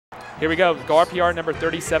Here we go. Gar PR number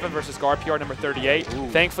 37 versus Gar PR number 38. Ooh.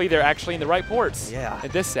 Thankfully, they're actually in the right ports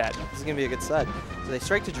in this set. This is going to be a good set. So they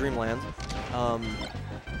strike to Dreamland.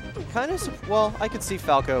 Kind of, well, I could see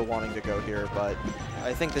Falco wanting to go here, but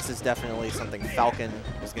I think this is definitely something Falcon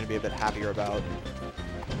is going to be a bit happier about.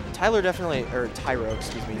 Tyro,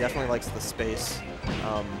 excuse me, definitely likes the space.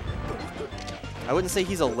 I wouldn't say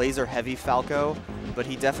he's a laser-heavy Falco, but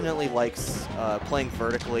he definitely likes playing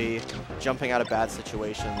vertically, jumping out of bad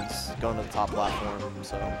situations, going to the top platform,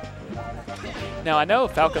 so. Now, I know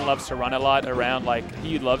Falcon loves to run a lot around, like,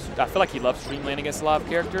 I feel like he loves Dreamland against a lot of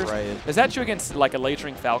characters. Right. Is that true against, like, a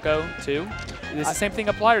lasering Falco, too? Does the same thing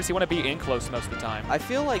apply, or does he want to be in close most of the time? I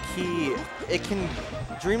feel like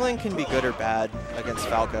Dreamland can be good or bad against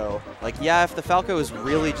Falco. Like, yeah, if the Falco is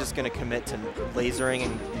really just going to commit to lasering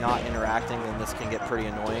and not interacting, then this can get pretty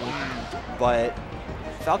annoying. But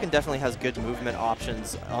Falcon definitely has good movement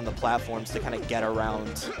options on the platforms to kind of get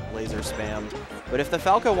around laser spam. But if the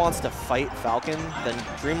Falco wants to fight Falcon, then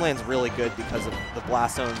Dreamland's really good because of the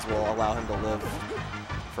blast zones will allow him to live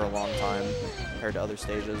for a long time compared to other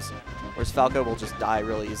stages. Whereas Falco will just die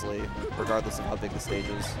really easily, regardless of how big the stage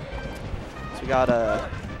is. So we got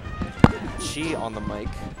Chi on the mic.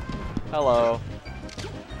 Hello.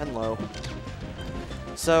 Hello.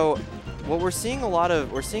 So what we're seeing a lot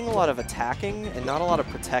of attacking and not a lot of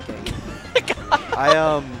protecting.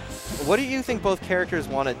 What do you think both characters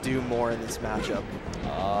want to do more in this matchup?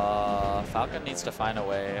 Falcon needs to find a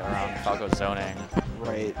way around Falco's zoning.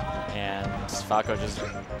 Right. And Falco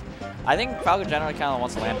I think Falco generally kind of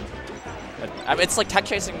wants to land. I mean, it's like tech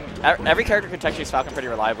chasing. Every character can tech chase Falcon pretty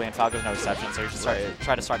reliably, and Falco's no exception. So you should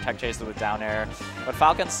try to start tech chases with down air. But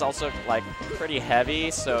Falcon's also like pretty heavy,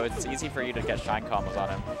 so it's easy for you to get shine combos on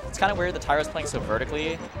him. It's kind of weird that Tyro's playing so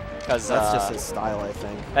vertically, because that's just his style, I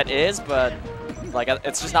think. That is, but like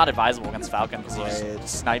it's just not advisable against Falcon because he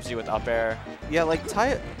just snipes you with up air. Yeah, like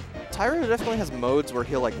Tyro definitely has modes where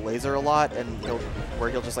he'll like laser a lot and where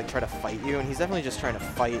he'll just like try to fight you, and he's definitely just trying to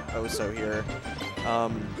fight Oso here.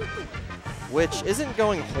 Which isn't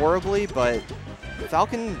going horribly, but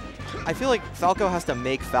Falcon, I feel like Falco has to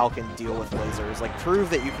make Falcon deal with lasers, like prove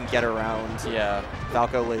that you can get around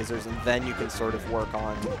Falco lasers, and then you can sort of work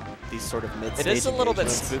on these sort of mid-stage It is a little bit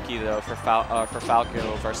spooky, though, for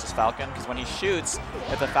Falco versus Falcon, because when he shoots,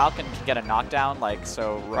 if the Falcon can get a knockdown, like,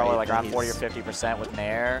 probably like around 40 or 50% with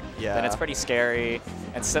Nair, then it's pretty scary.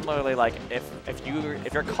 And similarly, like, if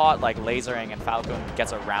you're caught, like, lasering and Falcon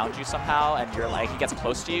gets around you somehow, and he gets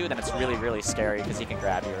close to you, then it's really, really scary, because he can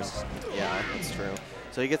grab yours. Yeah, that's true.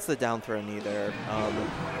 So he gets the down throw knee there.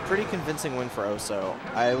 Pretty convincing win for Oso.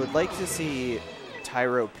 I would like to see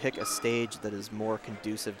Tyro pick a stage that is more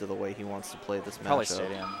conducive to the way he wants to play this matchup. Probably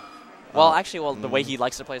Stadium. Well, actually, the way he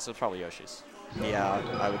likes to play is probably Yoshi's. Yeah,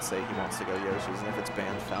 I would say he wants to go Yoshi's, and if it's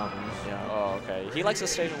banned, Fountain. Yeah. Oh, okay. He likes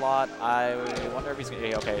this stage a lot. I wonder if he's going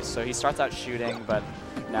to... Okay, so he starts out shooting, but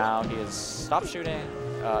now he has stopped shooting.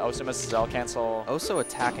 Oso misses L cancel. Oso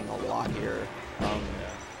attacking a lot here.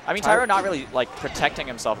 I mean, Tyro not really, like, protecting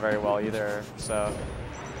himself very well either, so...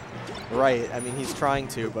 Right. I mean, he's trying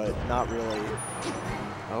to, but not really.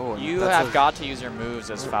 Oh, you have got to use your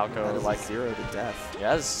moves as Falco. Like 0 to death.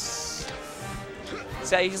 Yes.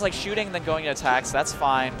 So he's, like, shooting and then going to attacks. That's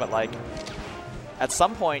fine, but, like, at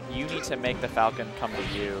some point, you need to make the Falcon come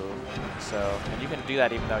to you. So, and you can do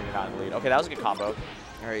that even though you're not in the lead. Okay, that was a good combo.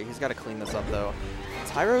 All right, he's got to clean this up, though.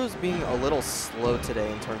 Tyro's being a little slow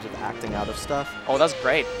today in terms of acting out of stuff. Oh, that's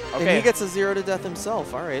great. Okay. And he gets a 0 to death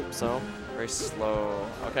himself. All right, so. Very slow.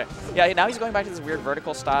 Okay. Yeah, now he's going back to this weird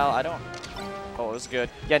vertical style. I don't... Oh, this is good.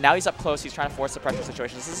 Yeah, now he's up close. He's trying to force the pressure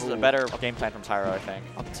situations. This is a better game plan from Tyro, I think.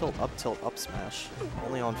 Up tilt, up smash.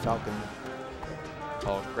 Only on Falcon.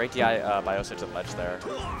 Oh, great DI by Oso to the ledge there.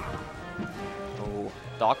 Oh.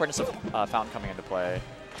 The awkwardness of Fountain coming into play.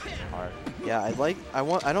 Hard. Yeah,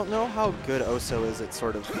 I don't know how good Oso is at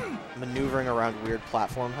sort of maneuvering around weird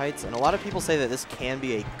platform heights, and a lot of people say that this can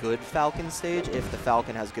be a good Falcon stage if the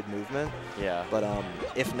Falcon has good movement. Yeah. But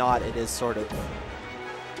if not, it is sort of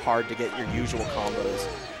hard to get your usual combos.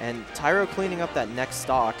 And Tyro cleaning up that next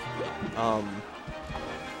stock.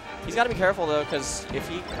 He's got to be careful, though, because if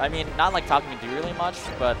he... I mean, not like Falcon can do really much,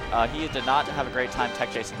 but he did not have a great time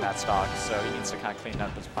tech chasing that stock, so he needs to kind of clean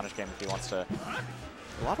up his punish game if he wants to...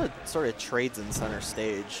 A lot of sort of trades in center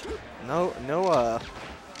stage. No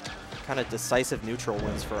kind of decisive neutral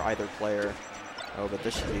wins for either player. Oh, but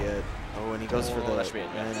this should be it. Oh, and he goes for the... That should be it,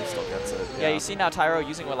 yeah. And he still gets it. Yeah, you see now Tyro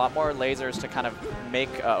using a lot more lasers to kind of make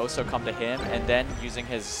Oso come to him, and then using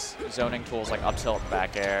his zoning tools like up tilt and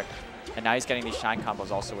back air. And now he's getting these shine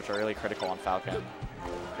combos also, which are really critical on Falcon.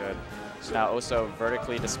 Good. So now Oso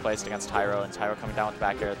vertically displaced against Tyro, and Tyro coming down with the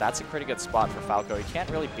back air. That's a pretty good spot for Falco. You can't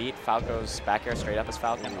really beat Falco's back air straight up as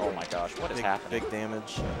Falcon. Oh my gosh, what is happening? Big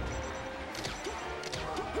damage.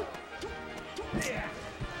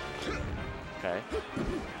 Okay.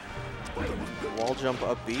 Wall jump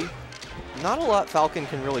up B. Not a lot Falcon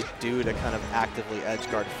can really do to kind of actively edge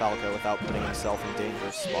guard Falco without putting himself in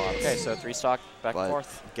dangerous spots. Okay, so 3-stock back and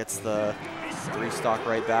forth. Gets the 3-stock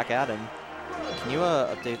right back at him. Can you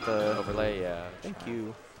update the overlay? Yeah. Thank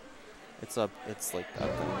you. It's up. It's like up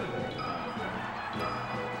there.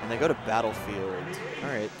 And they go to Battlefield. All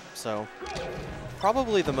right. So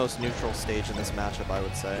probably the most neutral stage in this matchup, I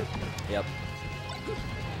would say. Yep.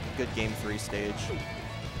 Good game 3 stage.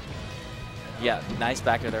 Yeah, nice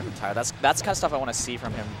back air there from Tyro. That's the kind of stuff I want to see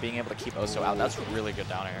from him, being able to keep Oso out. That's really good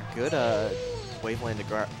down air. Good waveland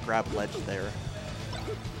to grab ledge there.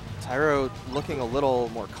 Tyro looking a little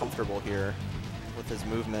more comfortable here with his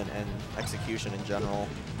movement and execution in general.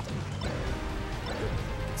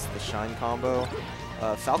 It's the shine combo.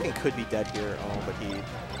 Falcon could be dead here, but he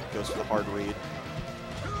goes for the hard read.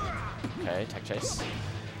 Okay, tech chase.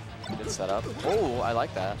 Good setup. Oh, I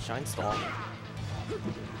like that. Shine stall.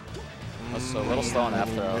 So a little slow on that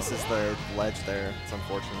throw. Misses the ledge there. It's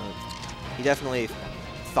unfortunate. He definitely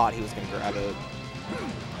thought he was going to grab it.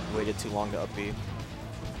 Waited too long to up B.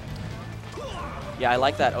 Yeah, I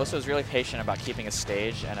like that. Oso is really patient about keeping his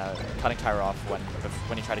stage and cutting Tyro off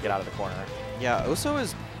when he tried to get out of the corner. Yeah, Oso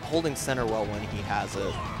is holding center well when he has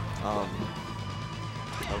it.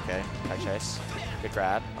 Okay. Tech chase. Good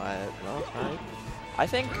grab. Well, all right. I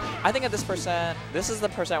think at this percent, this is the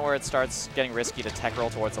percent where it starts getting risky to tech roll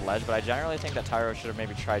towards the ledge, but I generally think that Tyro should have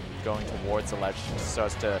maybe tried going towards the ledge so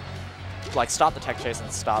as to like stop the tech chase and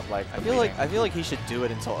stop like I feel like he should do it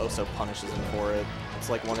until Oso punishes him for it. It's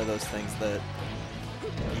like one of those things that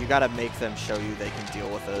you got to make them show you they can deal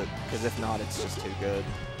with it, because if not, it's just too good.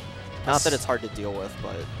 Not that it's hard to deal with,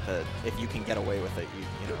 but that if you can get away with it,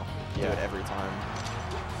 you know, do it every time.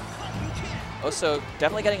 Oso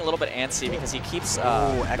definitely getting a little bit antsy because he keeps...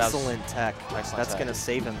 excellent tech. That's going to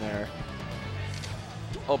save him there.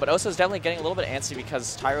 Oh, but Oso's definitely getting a little bit antsy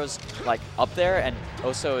because Tyro's like up there and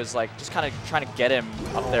Oso is like just kind of trying to get him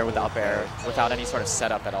up there with the up air without any sort of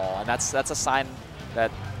setup at all. And that's a sign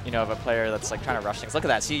that, you know, of a player that's like trying to rush things. Look at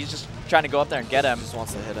that. See, he's just trying to go up there and get him. Just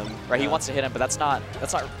wants to hit him. Right, he wants to hit him, but that's not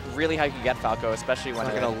really how you can get Falco, especially when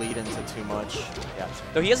you're going to lead into too much. Yeah.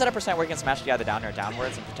 Though he is at a percent where he can smash the either down or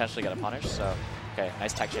downwards and potentially get a punish. So, okay,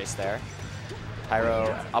 nice tech chase there.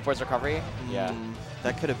 Tyro, upwards recovery. Yeah.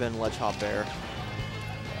 That could have been ledge hop there.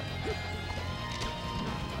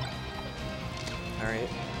 All right.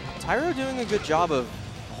 Tyro doing a good job of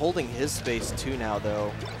holding his space too now,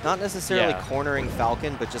 though. Not necessarily cornering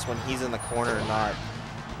Falcon, but just when he's in the corner, not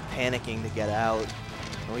panicking to get out.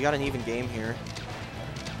 And we got an even game here.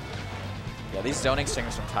 Yeah, these zoning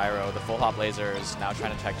stingers from Tyro, the full hop lasers, now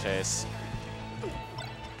trying to tech chase.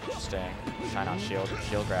 Interesting. Shine on shield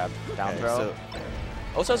grab, down throw. So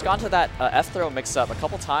Oso's gone to that F throw mix-up a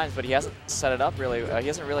couple times, but he hasn't set it up really. He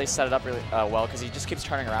hasn't really set it up really well because he just keeps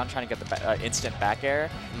turning around trying to get the instant back air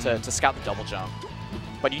to scout the double jump.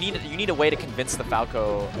 But you need a way to convince the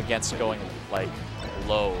Falco against going like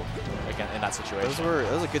low again in that situation.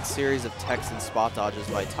 That was a good series of techs and spot dodges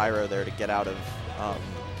by Tyro there to get out of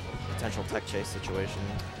potential tech chase situation.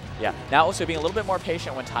 Yeah. Now also being a little bit more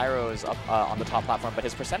patient when Tyro is up on the top platform, but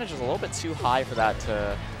his percentage is a little bit too high for that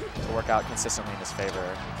to work out consistently in his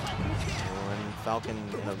favor. And Falcon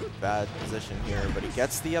in a bad position here, but he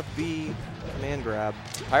gets the up B command grab.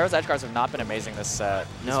 Tyro's edge guards have not been amazing this set.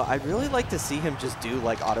 No, I'd really like to see him just do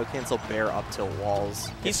like auto cancel bear up tilt walls.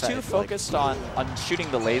 He's too focused on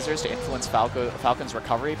shooting the lasers to influence Falcon's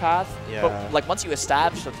recovery path. Yeah. But like once you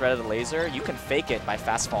establish the threat of the laser, you can fake it by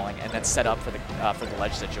fast falling and then set up for the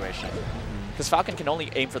ledge situation. Because Falcon can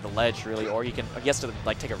only aim for the ledge really, or he has to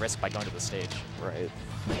like take a risk by going to the stage. Right.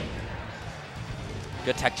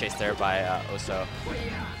 Good tech chase there by Oso.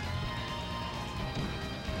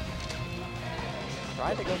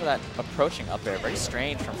 Tried to go for that approaching up air. Very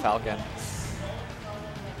strange from Falcon.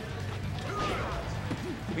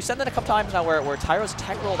 We said that a couple times now where Tyro's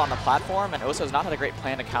tech rolled on the platform and Oso's not had a great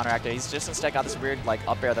plan to counteract it. He's just instead got this weird like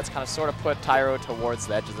up air that's kind of sort of put Tyro towards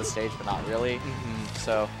the edge of the stage, but not really.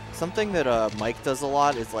 So something that Mike does a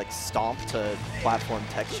lot is like stomp to platform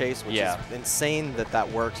tech chase, which is insane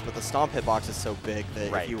that works, but the stomp hitbox is so big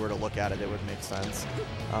that if you were to look at it, it would make sense.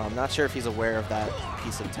 Not sure if he's aware of that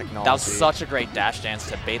piece of technology. That was such a great dash dance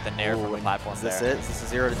to bait the nair from the platform there. Is this it? Is this a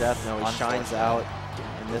 0 to death? No, he shines out,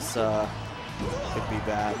 and this could be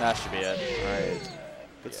bad. That should be it. All right.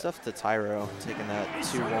 Good stuff to Tyro, taking that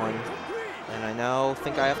 2-1. And I now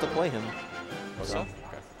think I have to play him. So? Okay.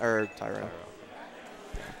 Or Tyro.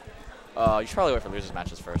 You should probably wait for losers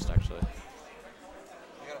matches first, actually.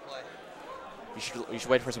 You gotta play. You should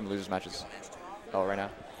wait for some losers matches. Oh, right now?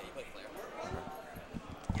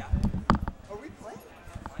 Are we playing?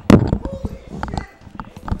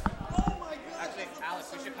 Actually,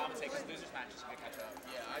 Alex, we should commentate because losers matches might catch up.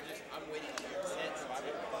 Yeah, I'm waiting to hear it, so I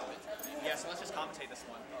would comment. Yeah, so let's just commentate this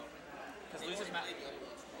one. Because losers match.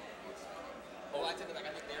 Oh, I took it like I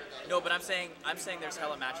think they're No, but I'm saying there's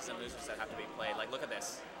hella matches and losers that have to be played. Like, look at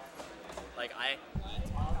this. Like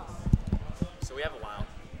so we have a while.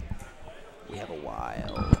 We have a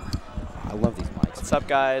while. I love these mics. What's up,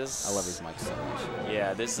 guys? I love these mics so much.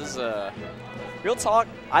 Yeah, this is a real talk.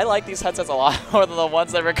 I like these headsets a lot more than the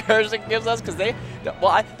ones that Recursion gives us because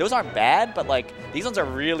those aren't bad, but like these ones are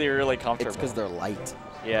really, really comfortable. It's because they're light.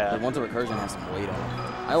 Yeah. The ones at Recursion have some weight on them.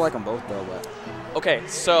 I like them both though, but. Okay,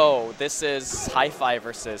 so this is Hi-Fi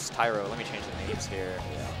versus Tyro. Let me change the names here.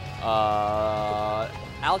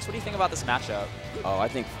 Alex, what do you think about this matchup? Oh, I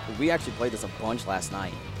think we actually played this a bunch last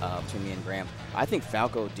night between me and Graham. I think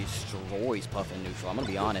Falco destroys Puff in neutral. I'm going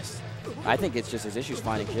to be honest. I think it's just his issues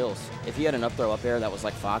finding kills. If he had an up throw up air that was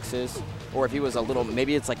like Fox's, or if he was a little,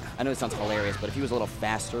 maybe it's like, I know it sounds hilarious, but if he was a little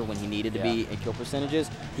faster when he needed to be in kill percentages,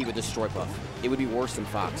 he would destroy Puff. It would be worse than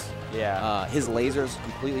Fox. Yeah. His lasers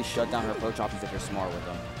completely shut down her approach options if you're smart with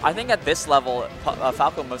them. I think at this level,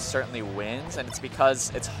 Falco most certainly wins, and it's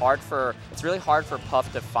because it's really hard for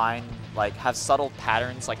Puff to find, like, have subtle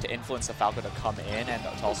patterns, like, to influence the Falco to come in, and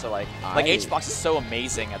to also, like H-Box is so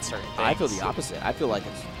amazing at certain things. I feel the opposite. I feel like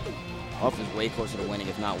Puff is way closer to winning,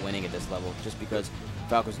 if not winning at this level, just because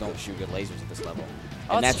Falcons don't shoot good lasers at this level.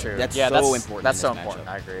 Oh, and that's true. That's yeah, so important. That's so in this important.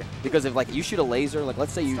 matchup. I agree. Because if like you shoot a laser, like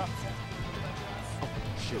let's say you. Oh,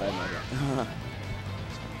 shoot, I have no idea.